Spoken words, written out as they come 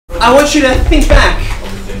I want you to think back.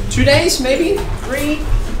 2 days, maybe? 3?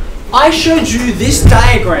 I showed you this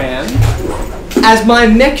diagram as my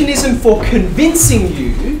mechanism for convincing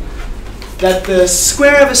you that the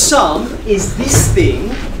square of a sum is this thing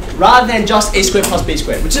rather than just a squared plus b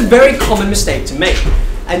squared, which is a very common mistake to make.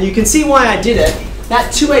 And you can see why I did it.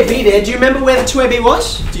 That 2ab there, do you remember where the 2ab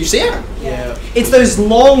was? Do you see it? Yeah. It's those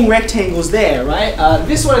long rectangles there, right?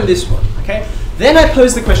 This one and this one, okay? Then I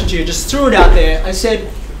posed the question to you, just threw it out there. I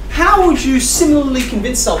said, how would you similarly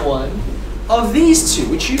convince someone of these two,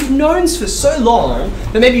 which you've known for so long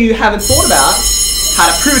that maybe you haven't thought about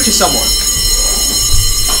how to prove it to someone?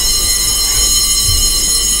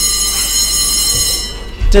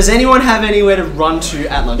 Does anyone have anywhere to run to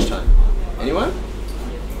at lunchtime? Anyone?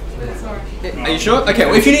 Are you sure? Okay,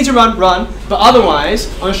 well if you need to run, run. But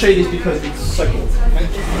otherwise, I'm going to show you this because it's so cool.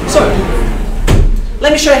 So,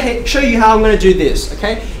 let me show you how I'm going to do this,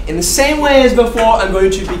 okay? In the same way as before, I'm going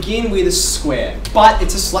to begin with a square, but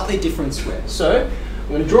it's a slightly different square. So, I'm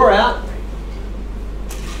going to draw out.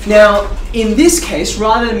 Now, in this case,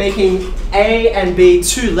 rather than making A and B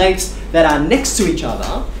 2 lengths that are next to each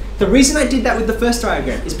other, the reason I did that with the first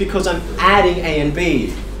diagram is because I'm adding A and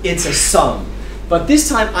B. It's a sum. But this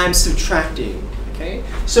time I'm subtracting, okay?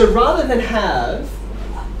 So rather than have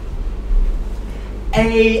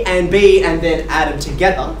A and B and then add them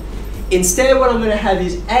together, instead what I'm going to have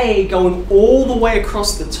is A going all the way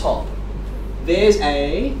across the top. There's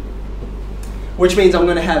A, which means I'm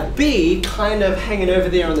going to have B kind of hanging over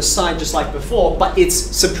there on the side just like before, but it's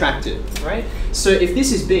subtracted, right? So if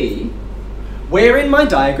this is B, where in my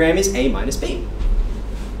diagram is A minus B?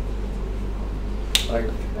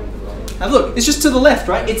 Now look, it's just to the left,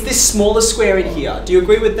 right? It's this smaller square in here. Do you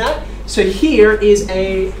agree with that? So here is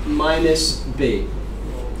A minus B.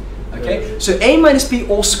 Okay, so A minus B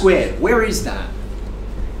all squared. Where is that?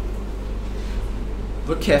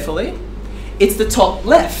 Look carefully. It's the top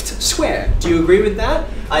left square. Do you agree with that?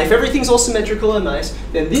 If everything's all symmetrical and nice,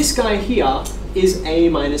 then this guy here is A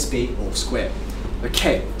minus B all squared.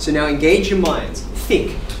 Okay, so now engage your minds.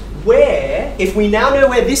 Think, where, if we now know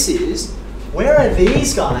where this is, where are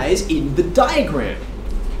these guys in the diagram?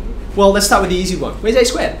 Well, let's start with the easy one. Where's A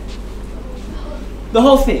squared? The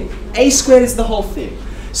whole thing. A squared is the whole thing.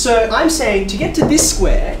 So I'm saying to get to this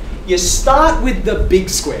square, you start with the big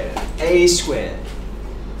square, A squared.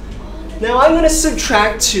 Now I'm going to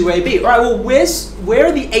subtract 2ab. All right, well, where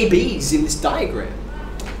are the ABs in this diagram?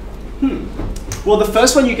 Well, the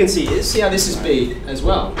first one you can see is, see how this is B as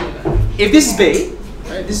well. If this is B,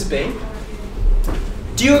 right, this is B,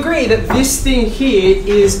 do you agree that this thing here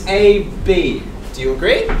is AB? Do you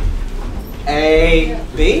agree?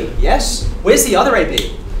 AB, yes. Where's the other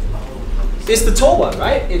AB? It's the tall one,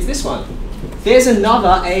 right? It's this one. There's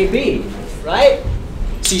another AB, right?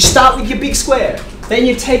 So you start with your big square, then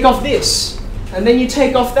you take off this, and then you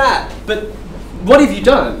take off that. But what have you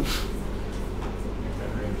done?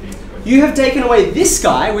 You have taken away this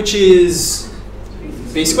guy, which is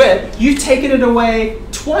B squared. You've taken it away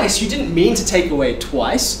twice. You didn't mean to take away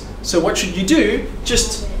twice. So what should you do?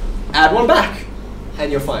 Just add one back,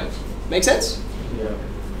 and you're fine. Make sense? Yeah.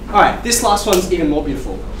 All right, this last one's even more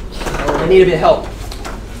beautiful. I need a bit of help.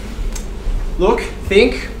 Look,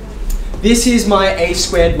 think. This is my A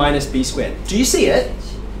squared minus B squared. Do you see it?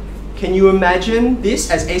 Can you imagine this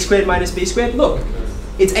as A squared minus B squared? Look,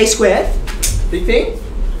 it's A squared, big thing,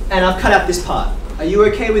 and I've cut out this part. Are you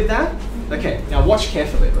okay with that? Okay, now watch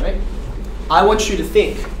carefully, right? I want you to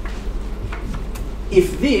think,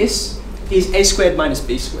 if this is A squared minus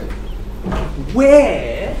B squared,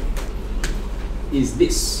 where is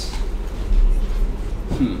this?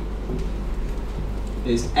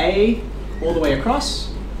 There's A all the way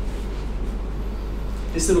across.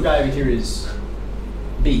 This little guy over here is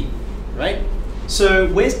B, right? So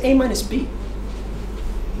where's A minus B?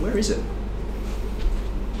 Where is it?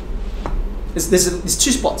 There's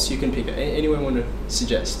 2 spots you can pick. Anyone want to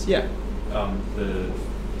suggest? Yeah. The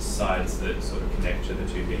sides that sort of connect to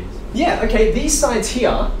the 2 B's. Yeah, okay, these sides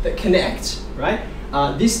here that connect, right?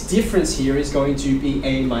 This difference here is going to be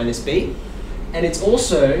A minus B, and it's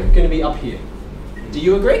also going to be up here. Do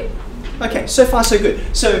you agree? Okay, so far so good.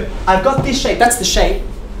 So I've got this shape, that's the shape.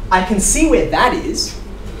 I can see where that is.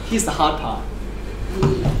 Here's the hard part.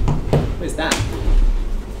 Where's that?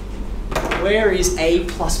 Where is A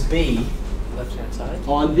plus B Left-hand side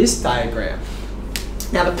on this diagram?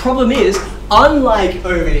 Now the problem is, unlike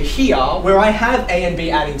over here, where I have A and B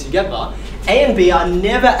adding together, A and B are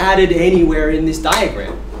never added anywhere in this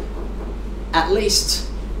diagram. At least,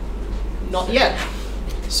 not yet.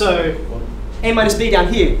 So, A minus B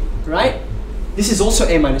down here, right? This is also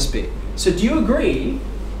A minus B. So do you agree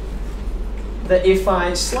that if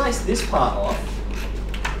I slice this part off,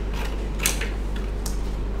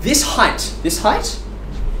 this height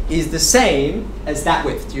is the same as that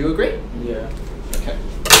width. Do you agree? Yeah. Okay.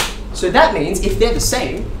 So that means if they're the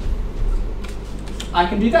same, I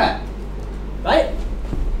can do that, right?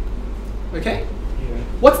 Okay? Yeah.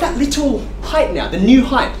 What's that little height now, the new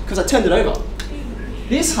height, because I turned it over?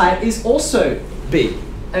 This height is also b.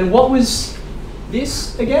 And what was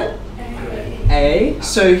this again? A.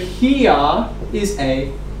 So here is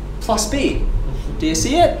a plus b. Do you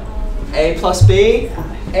see it? A plus b,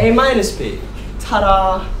 a minus b.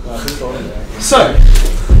 Ta-da! Wow, this all there. So,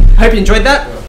 I hope you enjoyed that.